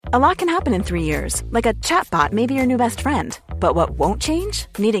A lot can happen in 3 years, like a chatbot may be your new best friend. But what won't change?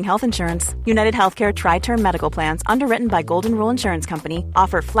 Needing health insurance. United Healthcare Tri-Term Medical Plans, underwritten by Golden Rule Insurance Company,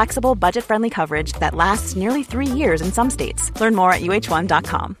 offer flexible, budget-friendly coverage that lasts nearly 3 years in some states. Learn more at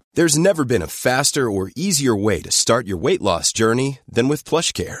uh1.com. There's never been a faster or easier way to start your weight loss journey than with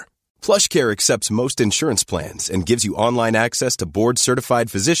PlushCare. PlushCare accepts most insurance plans and gives you online access to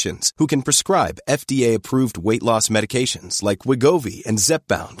board-certified physicians who can prescribe FDA-approved weight loss medications like Wegovy and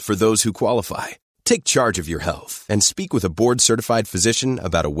Zepbound for those who qualify. Take charge of your health and speak with a board-certified physician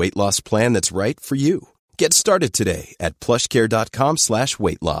about a weight loss plan that's right for you. Get started today at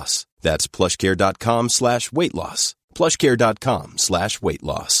plushcare.com/weightloss. That's plushcare.com/weightloss.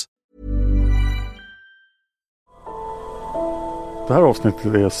 plushcare.com/weightloss. Det här avsnittet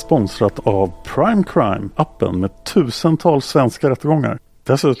är sponsrat av Prime Crime, appen med tusentals svenska rättegångar.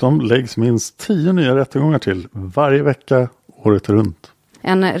 Dessutom läggs minst 10 nya rättegångar till varje vecka året runt.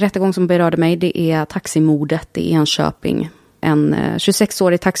 En rättegång som berörde mig, det är taximordet i Enköping. En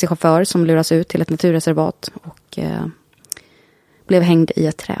 26-årig taxichaufför som luras ut till ett naturreservat och blev hängd i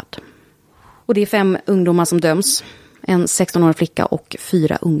ett träd. Och det är 5 ungdomar som döms. En 16-årig flicka och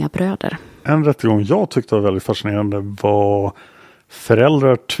 4 unga bröder. En rättegång jag tyckte var väldigt fascinerande var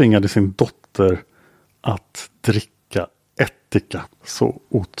föräldrar tvingade sin dotter att dricka ättika. Så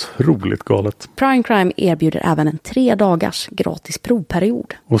otroligt galet. Prime Crime erbjuder även en 3 dagars gratis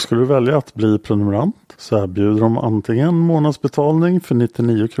provperiod. Och skulle du välja att bli prenumerant så erbjuder de antingen månadsbetalning för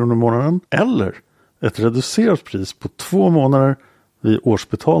 99 kronor i månaden eller ett reducerat pris på 2 månader vid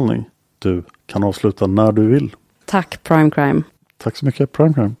årsbetalning. Du kan avsluta när du vill. Tack Prime Crime. Tack så mycket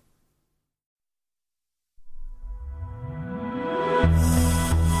Prime Crime.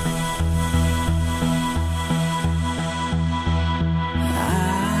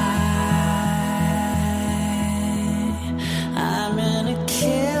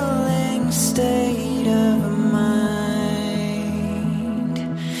 State of mind,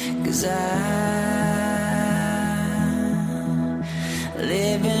 'cause I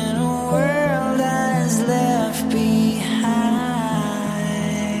live in a world that is left behind,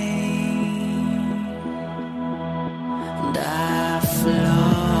 and I flow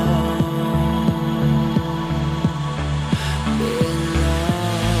below the.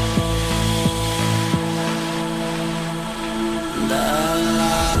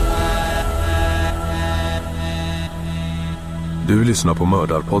 Du lyssnar på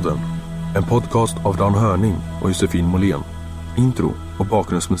Mördarpodden, en podcast av Dan Hörning och Josefin Måhlén. Intro och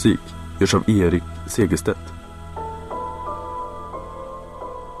bakgrundsmusik görs av Erik Segerstedt.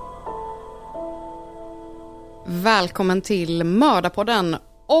 Välkommen till Mördarpodden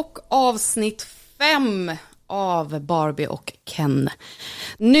och avsnitt 5 av Barbie och Ken.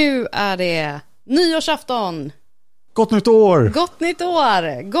 Nu är det nyårsafton. Gott nytt år! Gott nytt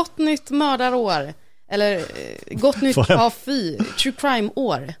år! Gott nytt mördarår. Eller gott nytt True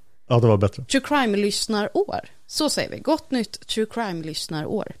Crime-år. Ja, det var bättre. True Crime-lyssnar-år. Så säger vi. Gott nytt True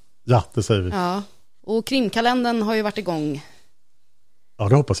Crime-lyssnar-år. Ja, det säger vi. Ja. Och krimkalendern har ju varit igång. Ja,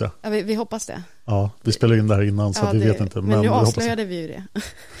 det hoppas jag. Ja, vi hoppas det. Ja, vi spelade in det här innan så vi vet inte. Men nu avslöjade vi ju det.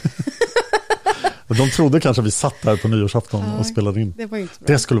 De trodde kanske vi satt där på nyårsafton och spelade in. Det var ju inte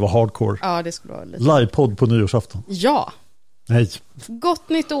bra. Det skulle vara hardcore. Ja, det skulle vara lite. Livepodd på nyårsafton. Ja. Nej. Gott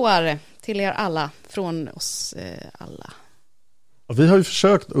nytt år till er alla. Från oss alla. Vi har ju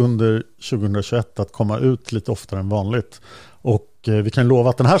försökt under 2021 att komma ut lite oftare än vanligt. Och vi kan lova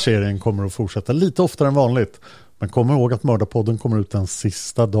att den här serien kommer att fortsätta lite oftare än vanligt. Men kom ihåg att Mördarpodden kommer ut den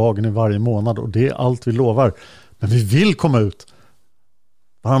sista dagen i varje månad. Och det är allt vi lovar. Men vi vill komma ut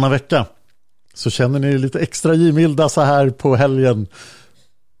varannan vecka. Så känner ni lite extra givmilda så här på helgen.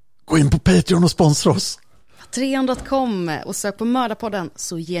 Gå in på Patreon och sponsra oss. Patreon.com och sök på Mördarpodden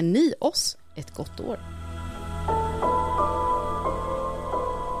så ger ni oss ett gott år.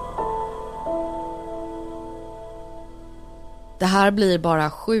 Det här blir bara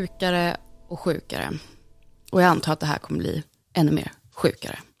sjukare och sjukare. Och jag antar att det här kommer bli ännu mer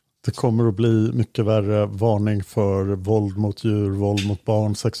sjukare. Det kommer att bli mycket värre. Varning för våld mot djur, våld mot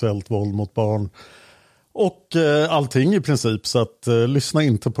barn, sexuellt våld mot barn. Och allting i princip. Så att lyssna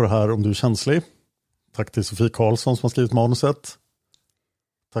inte på det här om du är känslig. Tack till Sofie Karlsson som har skrivit manuset.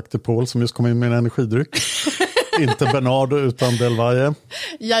 Tack till Paul som just kom in med en energidryck. Inte Bernardo utan Del Valle.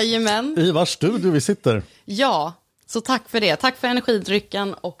 Jajamän. I vars studio vi sitter. Ja, så tack för det. Tack för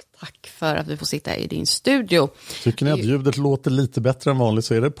energidrycken och tack för att vi får sitta i din studio. Tycker ni att ljudet låter lite bättre än vanligt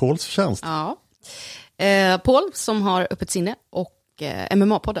så är det Pauls förtjänst. Ja. Paul som har Öppet sinne och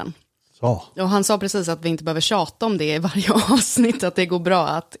MMA-podden. Ja. Och han sa precis att vi inte behöver tjata om det i varje avsnitt, att det går bra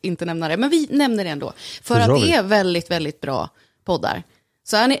att inte nämna det. Men vi nämner det ändå. För att det är väldigt, väldigt bra poddar.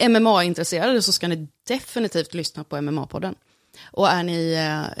 Så är ni MMA-intresserade så ska ni definitivt lyssna på MMA-podden. Och är ni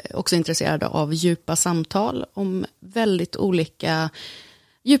också intresserade av djupa samtal om väldigt olika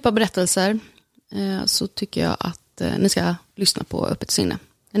djupa berättelser så tycker jag att ni ska lyssna på Öppet sinne.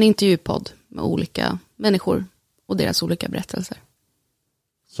 En intervjupodd med olika människor och deras olika berättelser.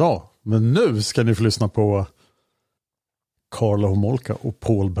 Ja, men nu ska ni få lyssna på Karla Homolka och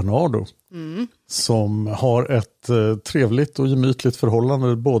Paul Bernardo. Som har ett trevligt och gemytligt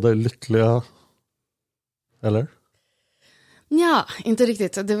förhållande. Båda är lyckliga. Eller? Ja, inte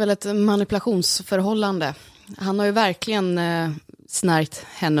riktigt. Det är väl ett manipulationsförhållande. Han har ju verkligen snärjt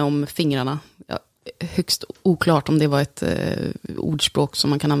henne om fingrarna. Ja, högst oklart om det var ett ordspråk som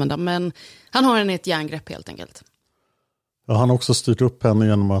man kan använda. Men han har henne i ett järngrepp helt enkelt. Ja, han har också styrt upp henne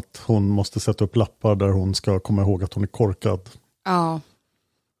genom att hon måste sätta upp lappar där hon ska komma ihåg att hon är korkad. Ja.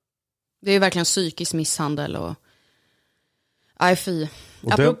 Det är verkligen psykisk misshandel och... Aj, fy.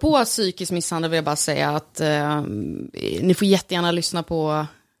 Apropå psykisk misshandel vill jag bara säga att ni får jättegärna lyssna på...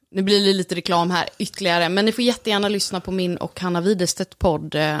 Nu blir det lite reklam här ytterligare. Men ni får jättegärna lyssna på min och Hanna Widerstedt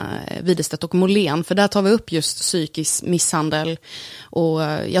podd Widerstedt och Molén. För där tar vi upp just psykisk misshandel. Och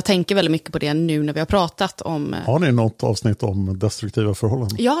jag tänker väldigt mycket på det nu när vi har pratat om... Har ni något avsnitt om destruktiva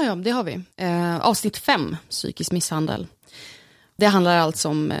förhållanden? Ja, det har vi. Avsnitt 5, psykisk misshandel. Det handlar alltså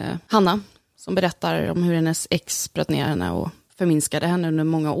om Hanna som berättar om hur hennes ex bröt ner henne och förminskade henne under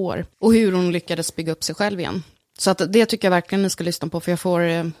många år. Och hur hon lyckades bygga upp sig själv igen. Så att det tycker jag verkligen ni ska lyssna på. För jag får,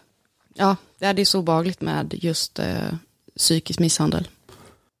 det är så obehagligt med just psykisk misshandel.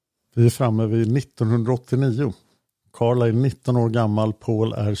 Vi är framme vid 1989. Karla är 19 år gammal,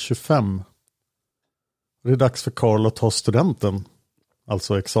 Paul är 25. Det är dags för Karla att ta studenten.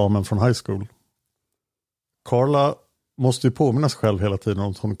 Alltså examen från high school. Karla måste ju påminna sig själv hela tiden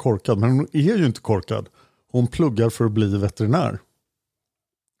om att hon är korkad. Men hon är ju inte korkad. Hon pluggar för att bli veterinär.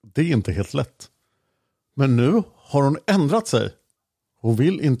 Det är inte helt lätt. Men nu har hon ändrat sig. Hon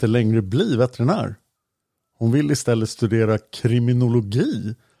vill inte längre bli veterinär. Hon vill istället studera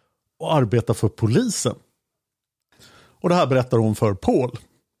kriminologi och arbeta för polisen. Och det här berättar hon för Paul.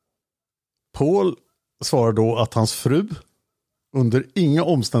 Paul svarar då att hans fru under inga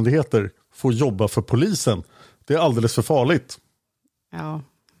omständigheter får jobba för polisen. Det är alldeles för farligt. Ja,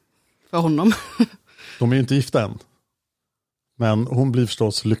 för honom. De är ju inte gifta än. Men hon blir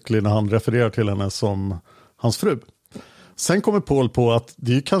förstås lycklig när han refererar till henne som hans fru. Sen kommer Paul på att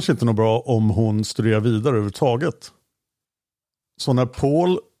det är kanske inte något bra om hon studerar vidare överhuvudtaget. Så när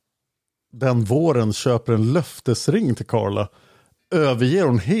Paul den våren köper en löftesring till Karla överger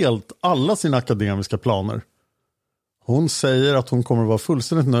hon helt alla sina akademiska planer. Hon säger att hon kommer att vara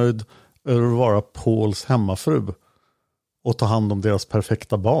fullständigt nöjd över att vara Pauls hemmafru och ta hand om deras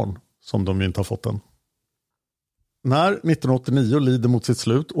perfekta barn som de inte har fått än. När 1989 lider mot sitt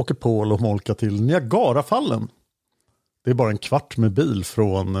slut åker Paul och Homolka till Niagarafallen. Det är bara en kvart med bil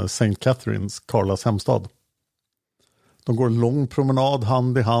från St. Catharines, Karlas hemstad. De går en lång promenad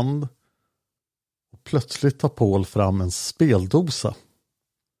hand i hand. Och plötsligt tar Paul fram en speldosa.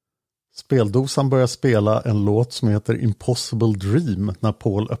 Speldosan börjar spela en låt som heter Impossible Dream när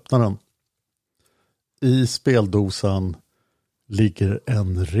Paul öppnar den. I speldosan ligger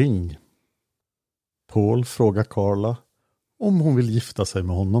en ring. Paul frågar Karla om hon vill gifta sig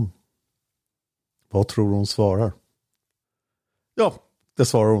med honom. Vad tror hon svarar? Ja, det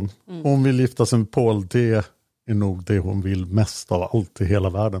svarar hon. Hon vill gifta sig med Paul. Det är nog det hon vill mest av allt i hela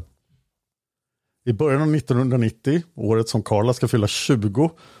världen. I början av 1990, året som Karla ska fylla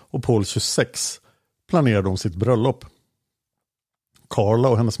 20 och Paul 26, planerar de sitt bröllop. Karla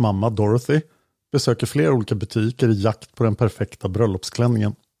och hennes mamma Dorothy besöker flera olika butiker i jakt på den perfekta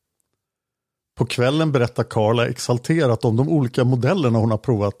bröllopsklänningen. På kvällen berättar Karla exalterat om de olika modellerna hon har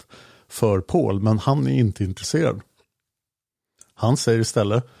provat för Paul, men han är inte intresserad. Han säger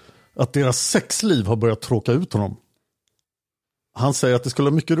istället att deras sexliv har börjat tråka ut honom. Han säger att det skulle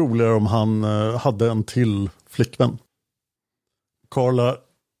vara mycket roligare om han hade en till flickvän. Karla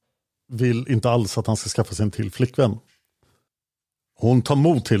vill inte alls att han ska skaffa sig en till flickvän. Hon tar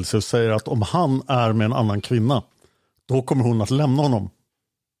mod till sig och säger att om han är med en annan kvinna, då kommer hon att lämna honom.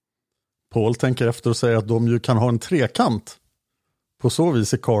 Paul tänker efter och säger att de ju kan ha en trekant. På så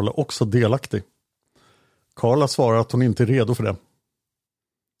vis är Karla också delaktig. Karla svarar att hon inte är redo för det.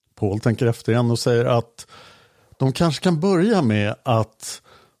 Paul tänker efter igen och säger att de kanske kan börja med att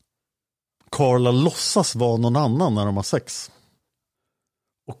Karla låtsas vara någon annan när de har sex.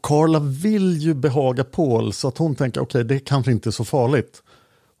 Och Karla vill ju behaga Paul så att hon tänker okej, det kanske inte är så farligt.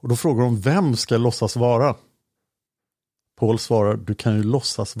 Och då frågar hon vem ska låtsas vara? Paul svarar, du kan ju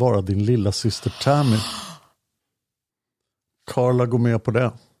låtsas vara din lilla syster Tammy. Carla går med på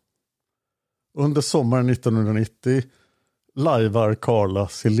det. Under sommaren 1990 lajvar Carla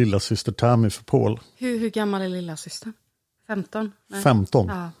sin lilla syster Tammy för Paul. Hur gammal är lilla syster? 15? Nej. 15.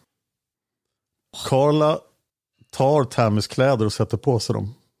 Ja. Carla tar Tammys kläder och sätter på sig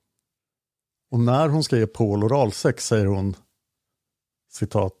dem. Och när hon ska ge Paul oralsex säger hon,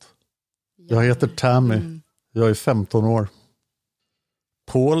 citat, jag heter Tammy, jag är 15 år.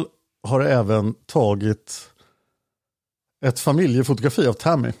 Paul har även tagit ett familjefotografi av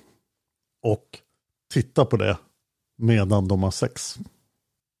Tammy och tittar på det medan de har sex.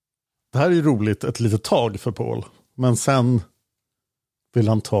 Det här är ju roligt ett litet tag för Paul, men sen vill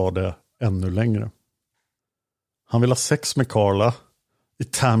han ta det ännu längre. Han vill ha sex med Carla i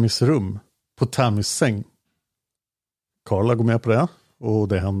Tammys rum, på Tammys säng. Carla går med på det och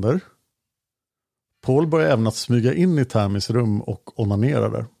det händer. Paul börjar även att smyga in i Tammys rum och onanera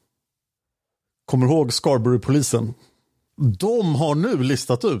där. Kommer ihåg Scarborough-polisen? De har nu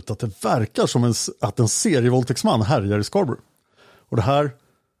listat ut att det verkar som att en serievåldtäktsman härjar i Scarborough. Och det här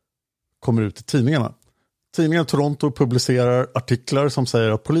kommer ut i tidningarna. Tidningen Toronto publicerar artiklar som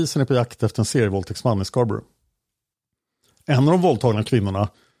säger att polisen är på jakt efter en serievåldtäktsman i Scarborough. En av de våldtagna kvinnorna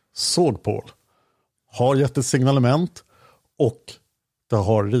såg Paul, har gett ett signalement och det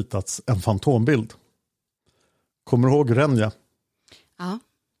har ritats en fantombild. Kommer du ihåg Renja? Ja.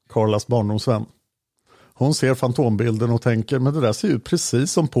 Carlas barndomsvän. Hon ser fantombilden och tänker, men det där ser ut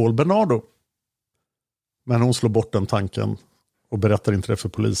precis som Paul Bernardo. Men hon slår bort den tanken och berättar inte det för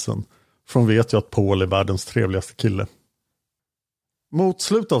polisen. För hon vet ju att Paul är världens trevligaste kille. Mot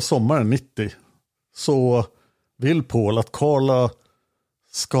slutet av sommaren 90 så vill Paul att Carla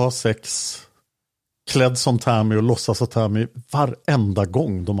ska ha sex klädd som Tammy och låtsas att Tammy varenda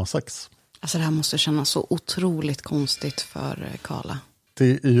gång de har sex. Alltså det här måste kännas så otroligt konstigt för Carla.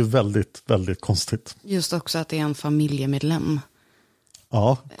 Det är ju väldigt, väldigt konstigt. Just också att det är en familjemedlem.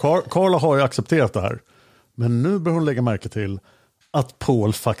 Ja, Carla har ju accepterat det här. Men nu bör hon lägga märke till att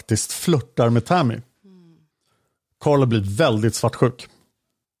Paul faktiskt flörtar med Tammy. Carla blir väldigt svartsjuk.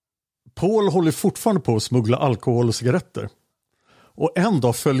 Paul håller fortfarande på att smuggla alkohol och cigaretter. Och en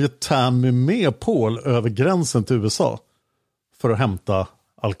dag följer Tammy med Paul över gränsen till USA för att hämta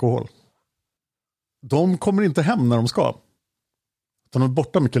alkohol. De kommer inte hem när de ska. De är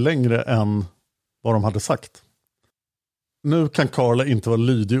borta mycket längre än vad de hade sagt. Nu kan Carla inte vara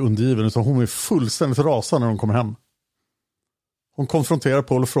lydig och undergiven utan hon är fullständigt rasande när de kommer hem. Hon konfronterar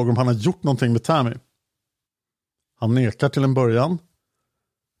Paul och frågar om han har gjort någonting med Tammy. Han nekar till en början.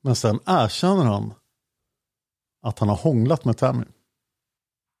 Men sen erkänner han att han har hånglat med Tammy.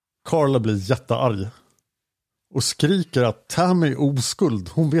 Carla blir jättearg och skriker att Tammy är oskuld.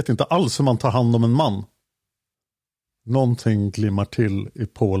 Hon vet inte alls hur man tar hand om en man. Någonting glimmar till i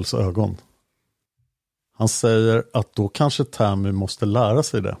Pauls ögon. Han säger att då kanske Tammy måste lära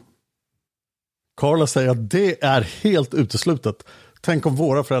sig det. Carla säger att det är helt uteslutet. Tänk om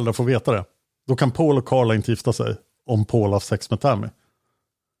våra föräldrar får veta det. Då kan Paul och Carla inte gifta sig om Paul har sex med Tammy.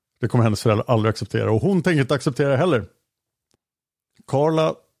 Det kommer hennes föräldrar aldrig acceptera. Och hon tänker inte acceptera det heller.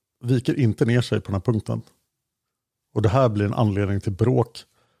 Carla viker inte ner sig på den här punkten. Och det här blir en anledning till bråk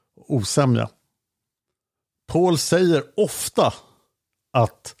och osämja. Paul säger ofta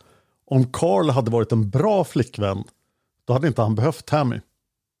att om Carla hade varit en bra flickvän då hade inte han behövt Tammy.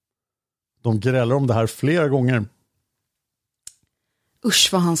 De grälar om det här flera gånger. Usch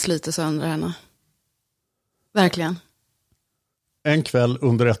vad han sliter sönder henne. Verkligen. En kväll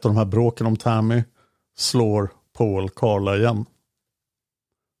under ett av de här bråken om Tammy slår Paul Carla igen.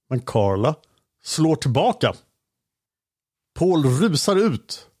 Men Carla slår tillbaka. Paul rusar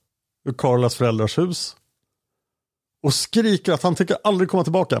ut ur Carlas föräldrars hus och skriker att han tänker aldrig komma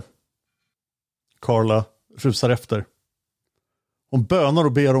tillbaka. Carla rusar efter. Hon bönar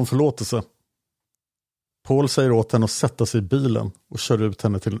och ber om förlåtelse. Paul säger åt henne att sätta sig i bilen och kör ut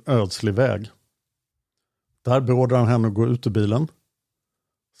henne till en ödslig väg. Där beordrar han henne att gå ut ur bilen.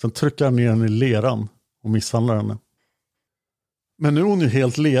 Sen trycker han ner henne i leran och misshandlar henne. Men nu är hon ju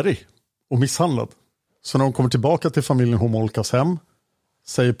helt lerig och misshandlad. Så när hon kommer tillbaka till familjen Homolkas hem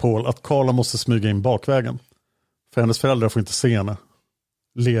säger Paul att Carla måste smyga in bakvägen. För hennes föräldrar får inte se henne.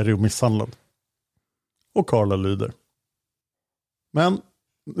 Lerig och misshandlad. Och Carla lyder. Men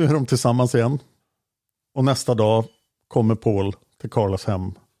nu är de tillsammans igen. Och nästa dag kommer Paul till Carlas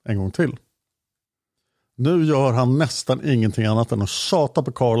hem en gång till. Nu gör han nästan ingenting annat än att tjata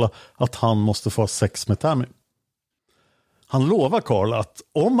på Carla att han måste få ha sex med Tammy. Han lovar Carla att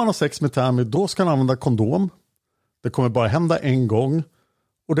om han har sex med Tammy då ska han använda kondom. Det kommer bara hända en gång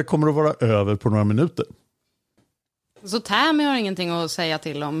och det kommer att vara över på några minuter. Så Tammy har ingenting att säga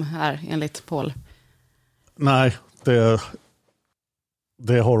till om här enligt Paul? Nej, det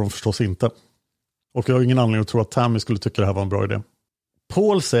Det har de förstås inte. Och jag har ingen anledning att tro att Tammy skulle tycka det här var en bra idé.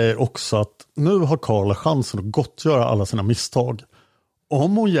 Paul säger också att nu har Carla chansen att gottgöra alla sina misstag.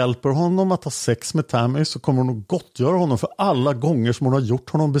 Om hon hjälper honom att ha sex med Tammy så kommer hon att gottgöra honom för alla gånger som hon har gjort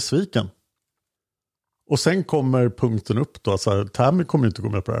honom besviken. Och sen kommer punkten upp då. Alltså, Tammy kommer inte gå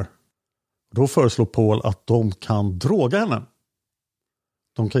med på det här. Då föreslår Paul att de kan droga henne.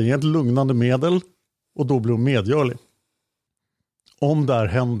 De kan ge ett lugnande medel och då blir hon medgörlig. Om det här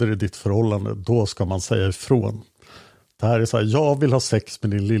händer i ditt förhållande, då ska man säga ifrån. Det här är så här, jag vill ha sex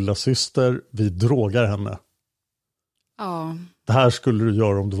med din lilla syster, vi drogar henne. Ja. Det här skulle du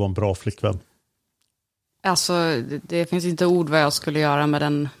göra om du var en bra flickvän. Alltså, det finns inte ord vad jag skulle göra med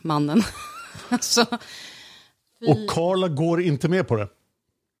den mannen. Alltså, Och Carla går inte med på det.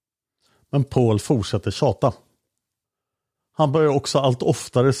 Men Paul fortsätter tjata. Han börjar också allt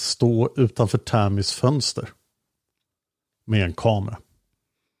oftare stå utanför Tammys fönster. Med en kamera.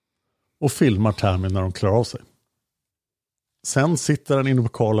 Och filmar Tammy när de klarar av sig. Sen sitter han inne på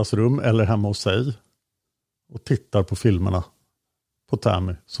Carlas rum eller hemma hos sig. Och tittar på filmerna. På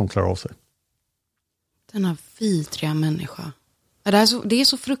Tammy som klarar av sig. Denna vidriga människa. Det är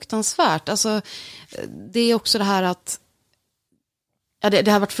så fruktansvärt. Alltså, det är också det här att... Ja,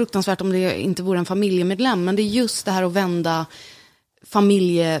 det har varit fruktansvärt om det inte vore en familjemedlem. Men det är just det här att vända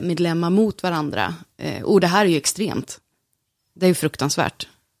familjemedlemmar mot varandra. Och det här är ju extremt. Det är ju fruktansvärt.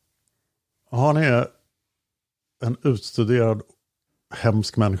 Han är en utstuderad,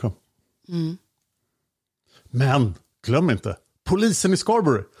 hemsk människa. Mm. Men, glöm inte. Polisen i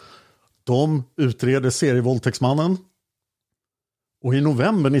Scarborough. De utreder serievåldtäktsmannen. Och i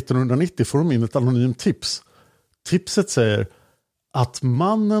november 1990 får de in ett anonymt tips. Tipset säger att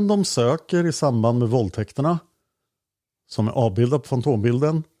mannen de söker i samband med våldtäkterna, som är avbildad på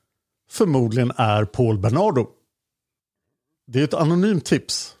fantombilden, förmodligen är Paul Bernardo. Det är ett anonymt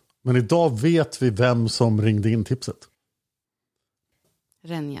tips, men idag vet vi vem som ringde in tipset.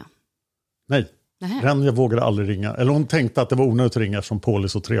 Renja. Nej, Nähä. Renja vågade aldrig ringa. Eller hon tänkte att det var onödigt att ringa eftersom Paul är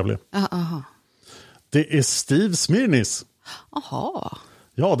så trevlig. Aha. Det är Steve Smirnis. Aha.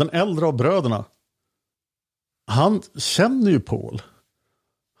 Ja, den äldre av bröderna. Han känner ju Paul.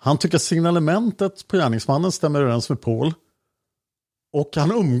 Han tycker att signalementet på gärningsmannen stämmer överens med Paul. Och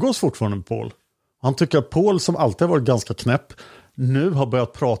han umgås fortfarande med Paul. Han tycker att Paul, som alltid har varit ganska knäpp, nu har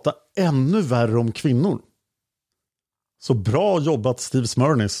börjat prata ännu värre om kvinnor. Så bra jobbat, Steve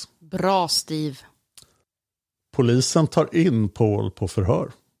Smirnis. Bra, Steve. Polisen tar in Paul på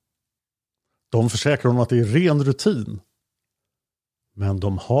förhör. De försäkrar honom att det är ren rutin. Men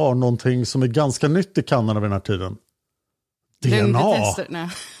de har någonting som är ganska nytt i Kanada vid den här tiden. DNA.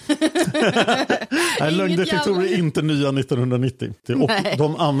 Nej, lögndetektorer är inte nya 1990. Och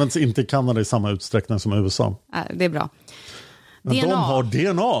de används inte i Kanada i samma utsträckning som i USA. Det är bra. Men DNA. de har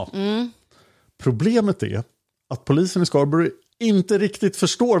DNA. Mm. Problemet är att polisen i Scarborough inte riktigt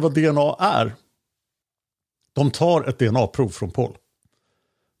förstår vad DNA är. De tar ett DNA-prov från Paul.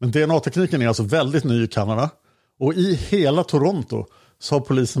 Men DNA-tekniken är alltså väldigt ny i Kanada. Och i hela Toronto så har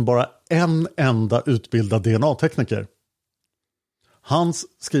polisen bara en enda utbildad DNA-tekniker. Hans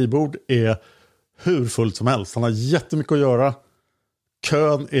skrivbord är hur fullt som helst. Han har jättemycket att göra.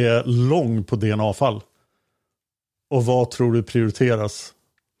 Kön är lång på DNA-fall. Och vad tror du prioriteras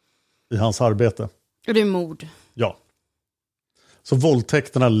i hans arbete? Och det är mord. Ja. Så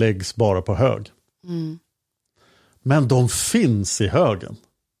våldtäkterna läggs bara på hög. Mm. Men de finns i högen.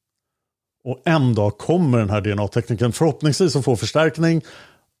 Och en dag kommer den här DNA-tekniken förhoppningsvis att få förstärkning.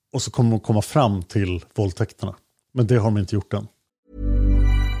 Och så kommer de komma fram till våldtäkterna. Men det har de inte gjort än.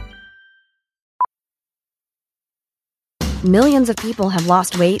 Millions of people have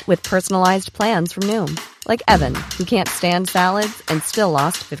lost weight with personalized plans from Noom. Like Evan, who can't stand salads and still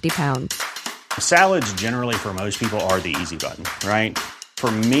lost 50 pounds. Salads generally for most people are the easy button, right?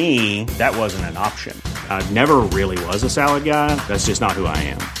 For me, that wasn't an option. I never really was a salad guy. That's just not who I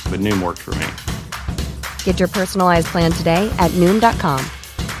am. But Noom worked for me. Get your personalized plan today at Noom.com.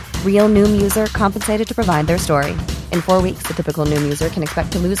 Real Noom user compensated to provide their story. In 4 weeks, the typical Noom user can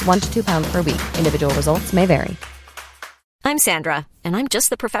expect to lose 1 to 2 pounds per week. Individual results may vary. I'm Sandra, and I'm just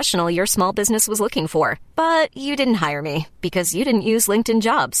the professional your small business was looking for. But you didn't hire me because you didn't use LinkedIn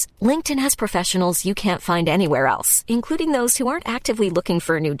Jobs. LinkedIn has professionals you can't find anywhere else, including those who aren't actively looking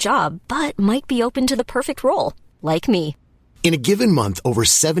for a new job, but might be open to the perfect role, like me. In a given month, over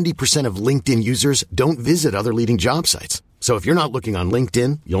 70% of LinkedIn users don't visit other leading job sites. So if you're not looking on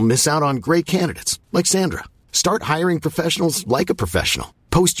LinkedIn, you'll miss out on great candidates, like Sandra. Start hiring professionals like a professional.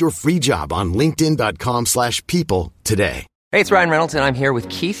 Post your free job on linkedin.com/people today. Hey, it's Ryan Reynolds, and I'm here with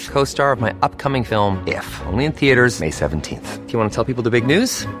Keith, co-star of my upcoming film, If, only in theaters May 17th. Do you want to tell people the big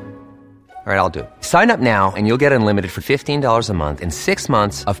news? All right, I'll do it. Sign up now and you'll get unlimited for $15 a month and 6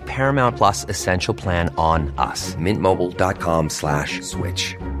 months of Paramount Plus Essential Plan on us.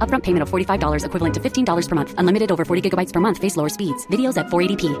 MintMobile.com/switch. Upfront payment of $45 equivalent to $15 per month. Unlimited over 40 gigabytes per month. Face lower speeds. Videos at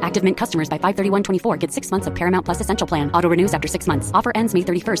 480p. Active Mint customers by 531.24 get 6 months of Paramount Plus Essential Plan. Auto renews after 6 months. Offer ends May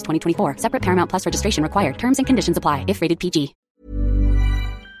 31st, 2024. Separate Paramount Plus registration required. Terms and conditions apply if rated PG.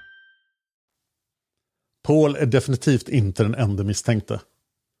 Paul är definitivt inte den enda misstänkte.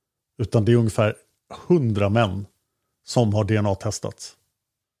 Utan det är ungefär 100 män som har DNA-testats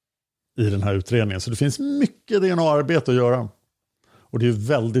i den här utredningen. Så det finns mycket DNA-arbete att göra. Och det är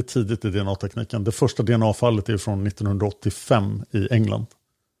väldigt tidigt i DNA-tekniken. Det första DNA-fallet är från 1985 i England.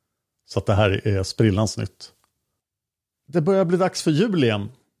 Så att det här är sprillans nytt. Det börjar bli dags för jul igen.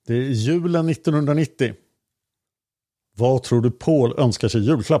 Det är julen 1990. Vad tror du Paul önskar sig i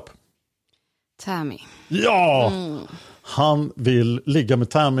julklapp? Tammy. Ja! Han vill ligga med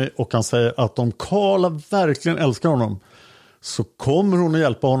Tammy och han säger att om Carla verkligen älskar honom så kommer hon att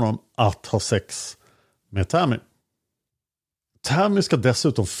hjälpa honom att ha sex med Tammy. Tammy ska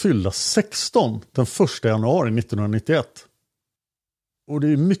dessutom fylla 16 den 1 januari 1991. Och det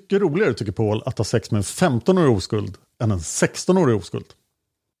är mycket roligare, tycker Paul, att ha sex med en 15-årig oskuld än en 16-årig oskuld.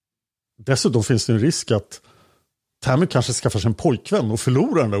 Dessutom finns det en risk att Tammy kanske skaffar sig en pojkvän och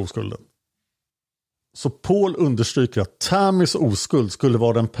förlorar den där oskulden. Så Paul understryker att Tammys oskuld skulle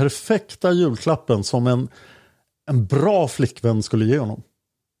vara den perfekta julklappen som en bra flickvän skulle ge honom.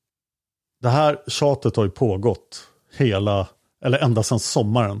 Det här tjatet har ju pågått ända sedan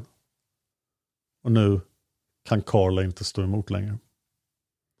sommaren. Och nu kan Carla inte stå emot längre.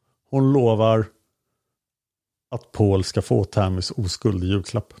 Hon lovar att Paul ska få Tammys oskuld i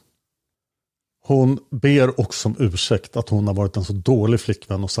julklapp. Hon ber också om ursäkt att hon har varit en så dålig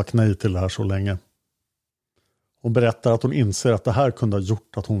flickvän och sagt nej till det här så länge. Hon berättar att hon inser att det här kunde ha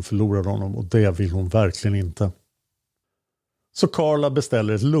gjort att hon förlorade honom och det vill hon verkligen inte. Så Carla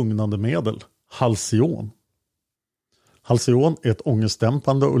beställer ett lugnande medel, Halcion. Halcion är ett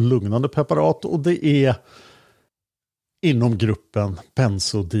ångestdämpande och lugnande preparat och det är inom gruppen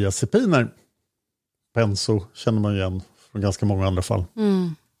benzodiazepiner. Benzo känner man igen från ganska många andra fall.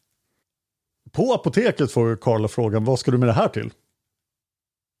 Mm. På apoteket får Carla frågan, vad ska du med det här till?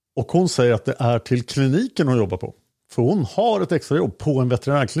 Och hon säger att det är till kliniken hon jobbar på. För hon har ett extra jobb på en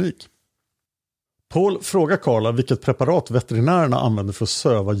veterinärklinik. Paul frågar Carla vilket preparat veterinärerna använder för att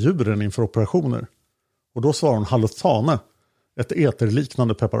söva djuren inför operationer. Och då svarar hon halotane, ett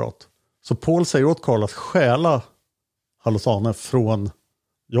eterliknande preparat. Så Paul säger åt Carla att stjäla halotane från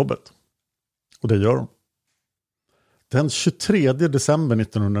jobbet. Och det gör hon. Den 23 december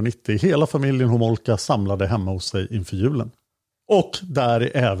 1990 hela familjen Homolka samlade hemma hos sig inför julen. Och där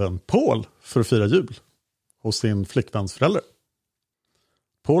är även Paul för att fira jul hos sin flickväns föräldrar.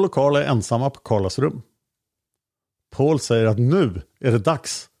 Paul och Carla är ensamma på Carlas rum. Paul säger att nu är det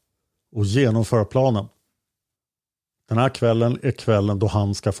dags att genomföra planen. Den här kvällen är kvällen då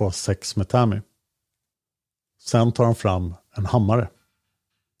han ska få sex med Tammy. Sen tar han fram en hammare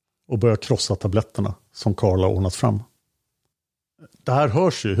och börjar krossa tabletterna som Carla ordnat fram. Det här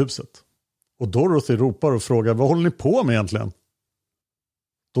hörs ju i huset. Och Dorothy ropar och frågar, vad håller ni på med egentligen?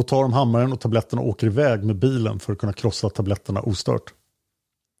 Då tar de hammaren och tabletterna och åker iväg med bilen för att kunna krossa tabletterna ostört.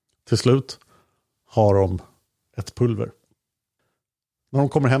 Till slut har de ett pulver. När de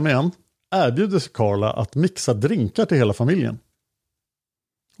kommer hem igen erbjuder sig Carla att mixa drinkar till hela familjen.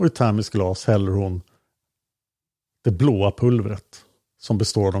 Och i Tammys glas häller hon det blåa pulvret som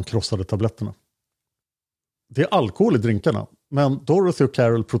består av de krossade tabletterna. Det är alkohol i drinkarna, men Dorothy och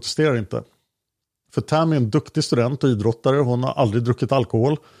Carol protesterar inte. För Tammy är en duktig student och idrottare. Hon har aldrig druckit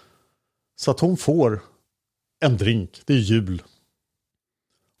alkohol. Så att hon får en drink. Det är jul.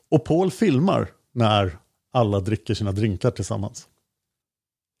 Och Paul filmar när alla dricker sina drinkar tillsammans.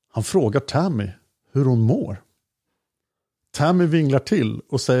 Han frågar Tammy hur hon mår. Tammy vinglar till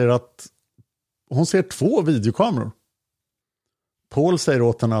och säger att hon ser 2 videokameror. Paul säger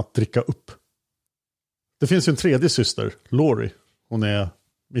åt henne att dricka upp. Det finns ju en tredje syster, Laurie. Hon är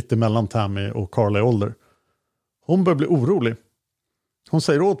mitt emellan Tammy och Carla i ålder. Hon börjar bli orolig. Hon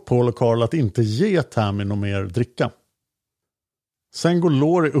säger åt Paul och Carla att inte ge Tammy någon mer dricka. Sen går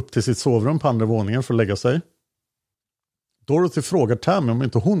Laurie upp till sitt sovrum på andra våningen för att lägga sig. Dorothy frågar Tammy om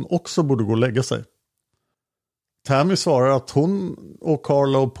inte hon också borde gå och lägga sig. Tammy svarar att hon och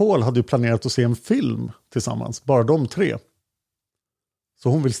Carla och Paul hade planerat att se en film tillsammans, bara de 3. Så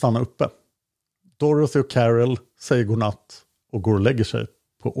hon vill stanna uppe. Dorothy och Carol säger godnatt och går och lägger sig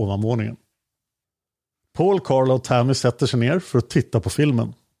på ovanvåningen. Paul, Carla och Tammy sätter sig ner för att titta på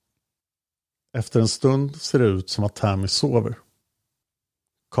filmen. Efter en stund ser det ut som att Tammy sover.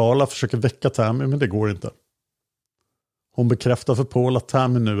 Carla försöker väcka Tammy, men det går inte. Hon bekräftar för Paul att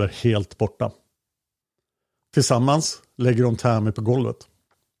Tammy nu är helt borta. Tillsammans lägger de Tammy på golvet.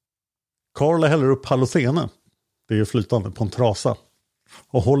 Carla häller upp halotene, det är flytande, på en trasa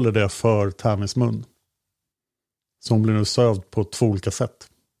och håller det för Tammys mun. Så hon blir nu sövd på 2 olika sätt.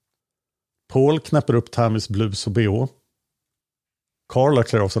 Paul knäpper upp Tammys blus och bh. Carla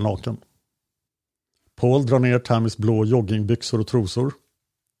klär av sig naken. Paul drar ner Tammys blå joggingbyxor och trosor.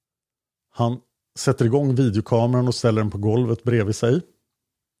 Han sätter igång videokameran och ställer den på golvet bredvid sig.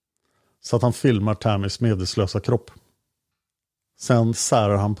 Så att han filmar Tammys medvetslösa kropp. Sen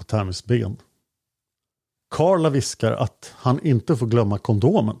särar han på Tammys ben. Carla viskar att han inte får glömma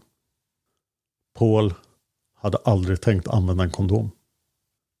kondomen. Paul hade aldrig tänkt använda en kondom.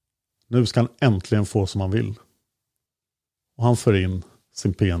 Nu ska han äntligen få som han vill. Och han för in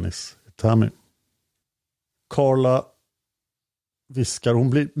sin penis i Tammy. Carla viskar, hon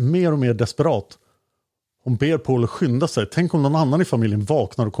blir mer och mer desperat. Hon ber Paul att skynda sig. Tänk om någon annan i familjen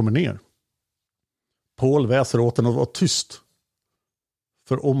vaknar och kommer ner. Paul väser åt henne att vara tyst.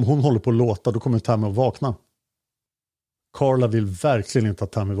 För om hon håller på att låta, då kommer Tammy att vakna. Carla vill verkligen inte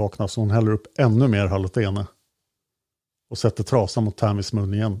att Tammy vaknar, så hon häller upp ännu mer halotene. Och sätter trasan mot Tammys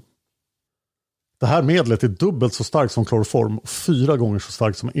mun igen. Det här medlet är dubbelt så starkt som kloroform och 4 gånger så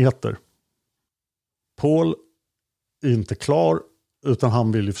starkt som eter. Paul är inte klar, utan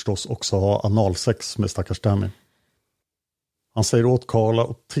han vill ju förstås också ha analsex med stackars Tammy. Han säger åt Carla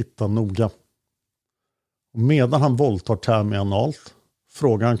att titta noga. Och medan han våldtar Tammy analt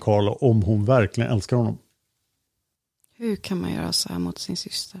frågar han Carla om hon verkligen älskar honom. Hur kan man göra så här mot sin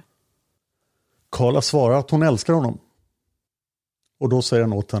syster? Carla svarar att hon älskar honom. Och då säger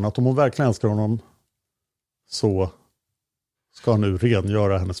han åt henne att om hon verkligen älskar honom så ska han nu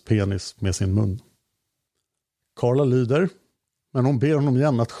rengöra hennes penis med sin mun. Carla lyder, men hon ber honom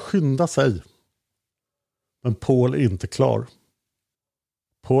igen att skynda sig. Men Paul är inte klar.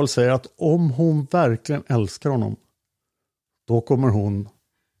 Paul säger att om hon verkligen älskar honom, då kommer hon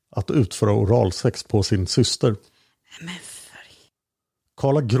att utföra oralsex på sin syster.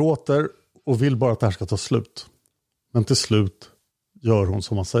 Carla gråter och vill bara att det här ska ta slut. Men till slut gör hon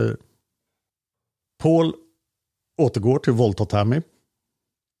som han säger. Paul återgår till våldta Tammy.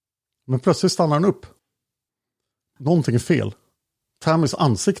 Men plötsligt stannar han upp. Någonting är fel. Tammys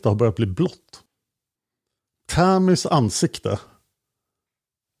ansikte har börjat bli blått. Tammys ansikte,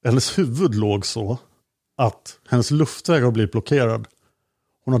 hennes huvud låg så att hennes luftväg har blivit blockerad.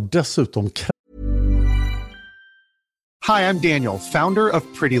 Hon har dessutom Hi, I'm Daniel, founder of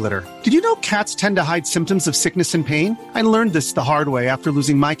Pretty Litter. Did you know cats tend to hide symptoms of sickness and pain? I learned this the hard way after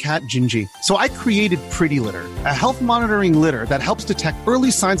losing my cat, Gingy. So I created Pretty Litter, a health monitoring litter that helps detect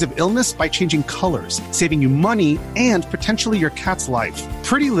early signs of illness by changing colors, saving you money and potentially your cat's life.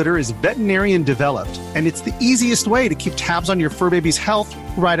 Pretty Litter is veterinarian developed, and it's the easiest way to keep tabs on your fur baby's health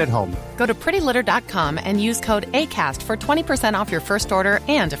right at home. Go to prettylitter.com and use code ACAST for 20% off your first order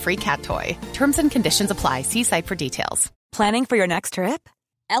and a free cat toy. Terms and conditions apply. See site for details. Planning for your next trip?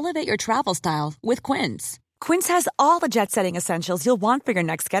 Elevate your travel style with Quince. Quince has all the jet-setting essentials you'll want for your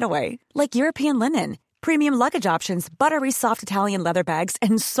next getaway, like European linen, premium luggage options, buttery soft Italian leather bags,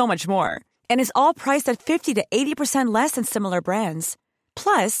 and so much more. And is all priced at 50 to 80% less than similar brands.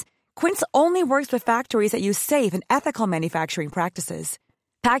 Plus, Quince only works with factories that use safe and ethical manufacturing practices.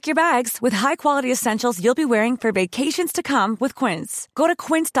 Pack your bags with high-quality essentials you'll be wearing for vacations to come with Quince. Go to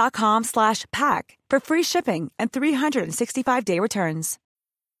quince.com/pack for free shipping and 365-day returns.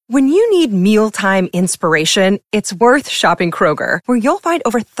 When you need mealtime inspiration, it's worth shopping Kroger, where you'll find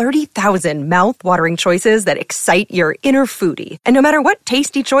over 30,000 mouth-watering choices that excite your inner foodie. And no matter what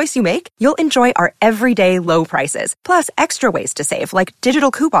tasty choice you make, you'll enjoy our everyday low prices, plus extra ways to save, like digital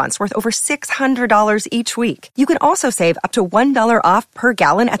coupons worth over $600 each week. You can also save up to $1 off per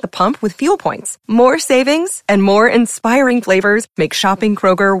gallon at the pump with fuel points. More savings and more inspiring flavors make shopping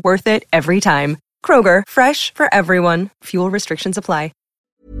Kroger worth it every time. Kroger, fresh for everyone. Fuel restrictions apply.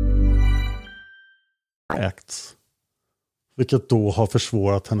 Acts, vilket då har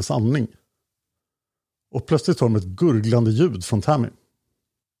försvårat hennes andning. Och plötsligt hör de ett gurglande ljud från Tammy.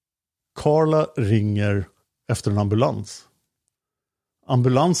 Carla ringer efter en ambulans.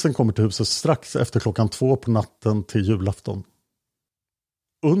 Ambulansen kommer till huset strax efter 2:00 på natten till julafton.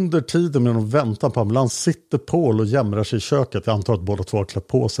 Under tiden med de väntar på ambulans sitter Paul och jämrar sig i köket. Jag antar att båda två har klätt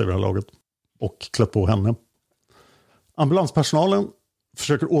på sig i det här laget. Och klätt på henne. Ambulanspersonalen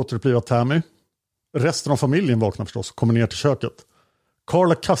försöker återuppliva Tammy. Resten av familjen vaknar förstås och kommer ner till köket.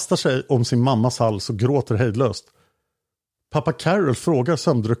 Carla kastar sig om sin mammas hals och gråter hejdlöst. Pappa Carol frågar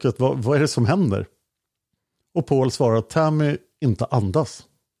sömndrucket vad är det som händer? Och Paul svarar att Tammy inte andas.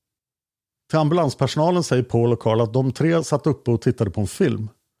 Till ambulanspersonalen säger Paul och Carla att de tre satt uppe och tittade på en film.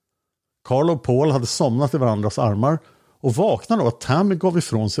 Carla och Paul hade somnat i varandras armar och vaknade av att Tammy gav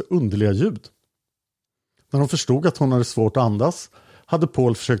ifrån sig underliga ljud. När de förstod att hon hade svårt att andas hade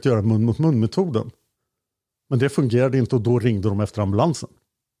Paul försökt göra mun-mot-mun-metoden. Men det fungerade inte och då ringde de efter ambulansen.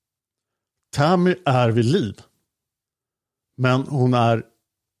 Tammy är vid liv. Men hon är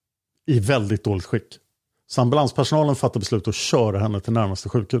i väldigt dåligt skick. Så ambulanspersonalen fattar beslut att köra henne till närmaste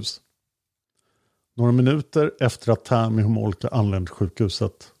sjukhus. Några minuter efter att Tammy Homolka anlänt till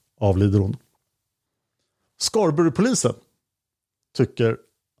sjukhuset avlider hon. Scarborough-polisen tycker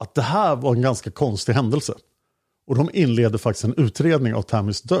att det här var en ganska konstig händelse. Och de inleder faktiskt en utredning av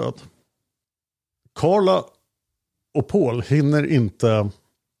Tammys död. Carla och Paul hinner inte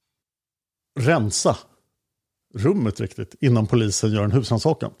rensa rummet riktigt innan polisen gör en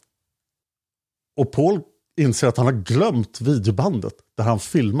husrannsakan. Och Paul inser att han har glömt videobandet där han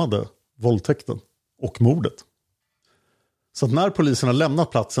filmade våldtäkten och mordet. Så att när polisen har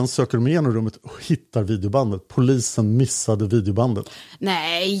lämnat platsen söker de igenom rummet och hittar videobandet. Polisen missade videobandet.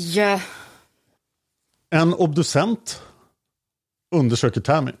 Nej! En obducent undersöker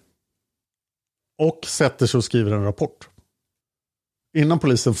Tammy och sätter sig och skriver en rapport. Innan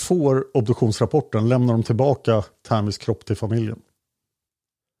polisen får obduktionsrapporten lämnar de tillbaka Tammys kropp till familjen.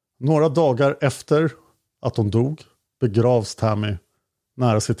 Några dagar efter att hon dog begravs Tammy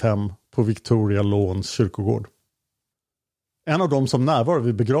nära sitt hem på Victoria Lawns kyrkogård. En av dem som närvarar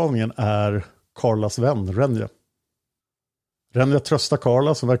vid begravningen är Carlas vän Renja. Renja tröstar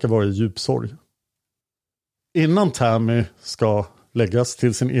Carla som verkar vara i djup sorg. Innan Tammy ska läggas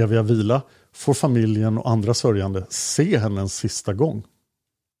till sin eviga vila får familjen och andra sörjande se henne en sista gång.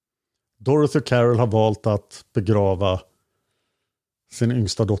 Dorothy och Carol har valt att begrava sin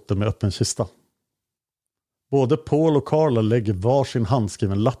yngsta dotter med öppen kista. Både Paul och Carla lägger var sin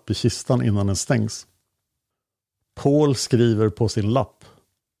handskriven lapp i kistan innan den stängs. Paul skriver på sin lapp,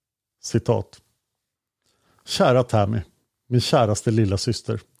 citat: Kära Tammy, min käraste lilla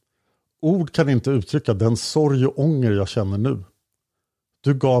syster. Ord kan inte uttrycka den sorg och ånger jag känner nu.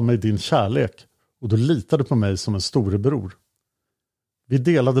 Du gav mig din kärlek och du litade på mig som en storebror. Vi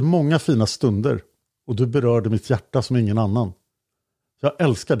delade många fina stunder och du berörde mitt hjärta som ingen annan. Jag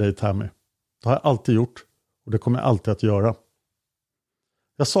älskar dig Tammy. Det har jag alltid gjort och det kommer jag alltid att göra.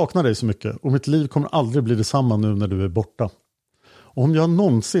 Jag saknar dig så mycket och mitt liv kommer aldrig bli detsamma nu när du är borta. Och om jag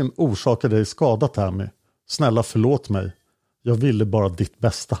någonsin orsakar dig skada Tammy, snälla förlåt mig. Jag ville bara ditt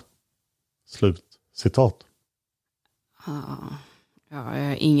bästa. Slut. Citat.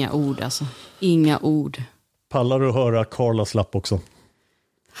 Ja, inga ord alltså. Inga ord. Pallar du höra Carlas lapp också?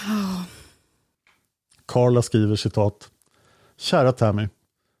 Carla skriver citat: Kära Tammy,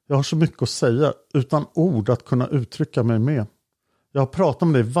 jag har så mycket att säga utan ord att kunna uttrycka mig med. Jag har pratat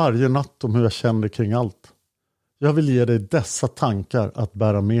med dig varje natt om hur jag känner kring allt. Jag vill ge dig dessa tankar att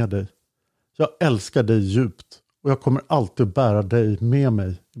bära med dig. Jag älskar dig djupt och jag kommer alltid att bära dig med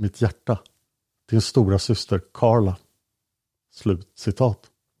mig i mitt hjärta. Din stora syster Carla. Slut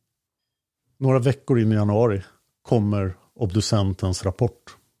citat. Några veckor in i januari kommer obducentens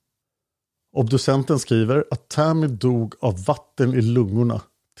rapport. Obducenten skriver att Tammy dog av vatten i lungorna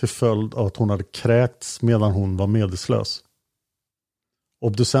till följd av att hon hade kräkts medan hon var medvetslös.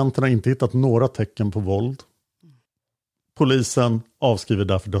 Obducenten har inte hittat några tecken på våld. Polisen avskriver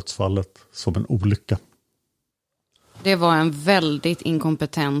därför dödsfallet som en olycka. Det var en väldigt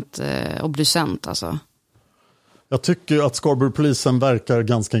inkompetent obducent alltså. Jag tycker att Scarborough-polisen verkar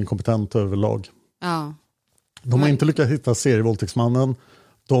ganska inkompetent överlag. Ja. De har inte lyckats hitta serievåldtäktsmannen.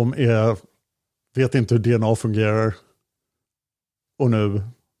 De vet inte hur DNA fungerar. Och nu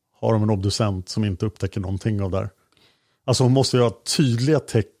har de en obducent som inte upptäcker någonting av det här. Alltså hon måste ju ha tydliga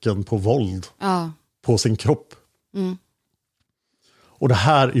tecken på våld på sin kropp. Mm. Och det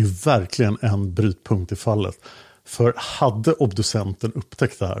här är ju verkligen en brytpunkt i fallet. För hade obducenten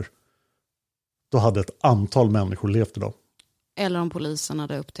upptäckt det här, då hade ett antal människor levt idag. Eller om polisen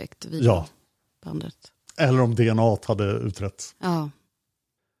hade upptäckt bandet. Eller om DNA hade utretts. Ja.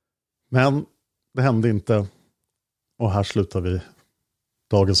 Men det hände inte. Och här slutar vi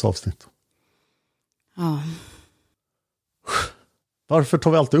dagens avsnitt. Ja. Varför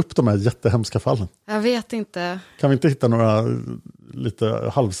tar vi alltid upp de här jättehemska fallen? Jag vet inte. Kan vi inte hitta några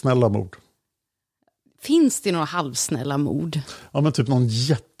lite halvsnälla mord? Finns det några halvsnälla mord? Ja, men typ någon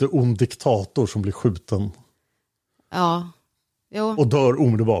jätteond diktator som blir skjuten. Ja. Jo. Och dör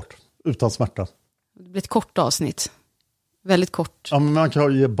omedelbart. Utan smärta. Det blir ett kort avsnitt. Väldigt kort. Ja, men man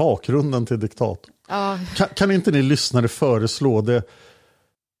kan ge bakgrunden till diktatorn. Ja. Kan inte ni lyssnare föreslå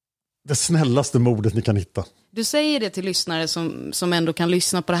det snällaste mordet ni kan hitta? Du säger det till lyssnare som ändå kan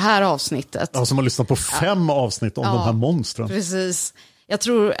lyssna på det här avsnittet. Ja, som har lyssnat på 5 avsnitt om de här monstren. Precis. Jag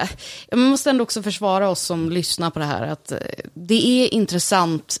tror, man måste ändå också försvara oss som lyssnar på det här. Att det är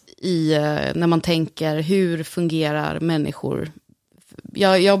intressant när man tänker hur fungerar människor.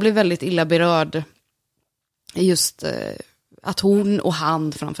 Jag blev väldigt illa berörd just att hon och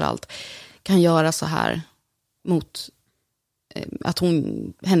han framförallt kan göra så här mot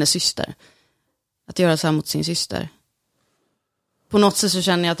hennes syster. Att göra så här mot sin syster. På något sätt så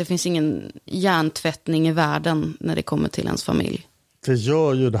känner jag att det finns ingen hjärntvättning i världen när det kommer till ens familj. Det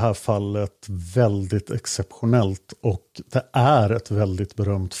gör ju det här fallet väldigt exceptionellt, och det är ett väldigt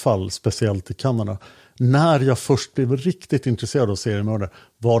berömt fall, speciellt i Kanada. När jag först blev riktigt intresserad av seriemördare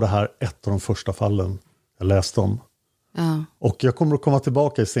var det här ett av de första fallen jag läste om. Ja. Och jag kommer att komma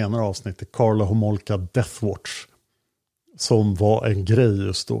tillbaka i senare avsnitt till Karla Homolka Death Watch, som var en grej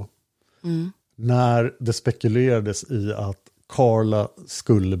just då. Mm. När det spekulerades i att Karla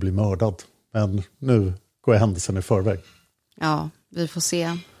skulle bli mördad. Men nu går händelsen i förväg. Ja, vi får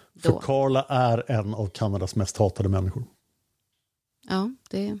se då. För Karla är en av Kanadas mest hatade människor. Ja,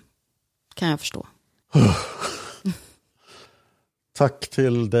 det kan jag förstå. Tack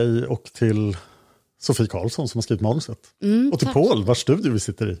till dig och till Sofie Karlsson som har skrivit manuset. Och till tack. Paul, vars studio vi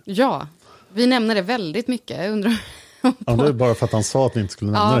sitter i. Ja, vi nämner det väldigt mycket. Jag undrar Ja, det är bara för att han sa att vi inte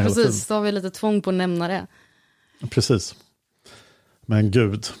skulle nämna det hela tiden. Ja, precis. Så har vi lite tvång på att nämna det. Precis. Men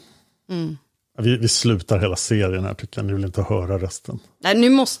gud. Mm. Vi slutar hela serien här, tycker jag. Ni vill inte höra resten. Nej, nu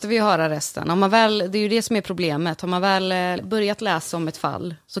måste vi höra resten. Om man väl, det är ju det som är problemet. Har man väl börjat läsa om ett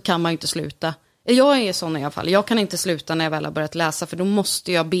fall så kan man ju inte sluta. Jag är sån i alla fall. Jag kan inte sluta när jag väl har börjat läsa, för då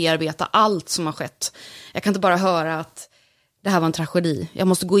måste jag bearbeta allt som har skett. Jag kan inte bara höra att det här var en tragedi. Jag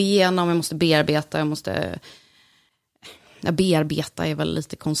måste gå igenom, jag måste bearbeta, bearbeta är väl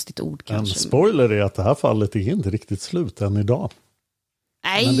lite konstigt ord kanske. En spoiler är att det här fallet är inte riktigt slut än idag.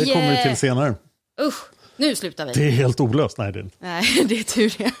 Nej. Men det kommer vi till senare. Usch, nu slutar vi. Det är helt olöst. Nej, det är inte. Nej, det är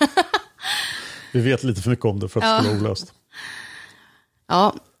tur det. Vi vet lite för mycket om det för att det skulle vara olöst.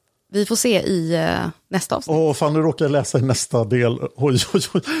 Ja, vi får se i nästa avsnitt. Fan, nu råkar jag läsa i nästa del. Oj.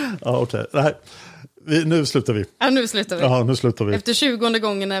 Ja, okej. Nej. Nu slutar vi. Ja, nu slutar vi. Ja, nu slutar vi. Efter 20:e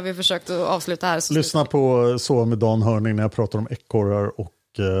gången när vi försökt att avsluta här. Så lyssna på Så med Dan Hörning när jag pratar om ekorrar och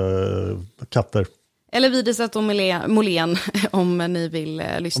katter. Eller Widerstedt och Molén om ni vill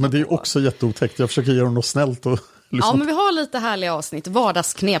lyssna. Ja, men det är också jätteotäckt. Jag försöker göra något snällt och lyssna. Ja, men vi har lite härliga avsnitt.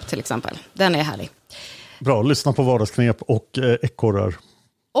 Vardagsknep till exempel. Den är härlig. Bra, lyssna på vardagsknep och ekorrar.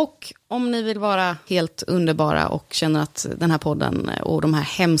 Och om ni vill vara helt underbara och känner att den här podden och de här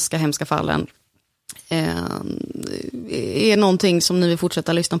hemska fallen är någonting som ni vill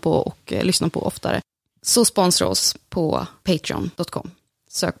fortsätta lyssna på och lyssna på oftare, så sponsra oss på patreon.com.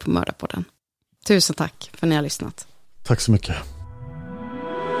 Sök på Mördarpodden. Tusen tack för att ni har lyssnat. Tack så mycket.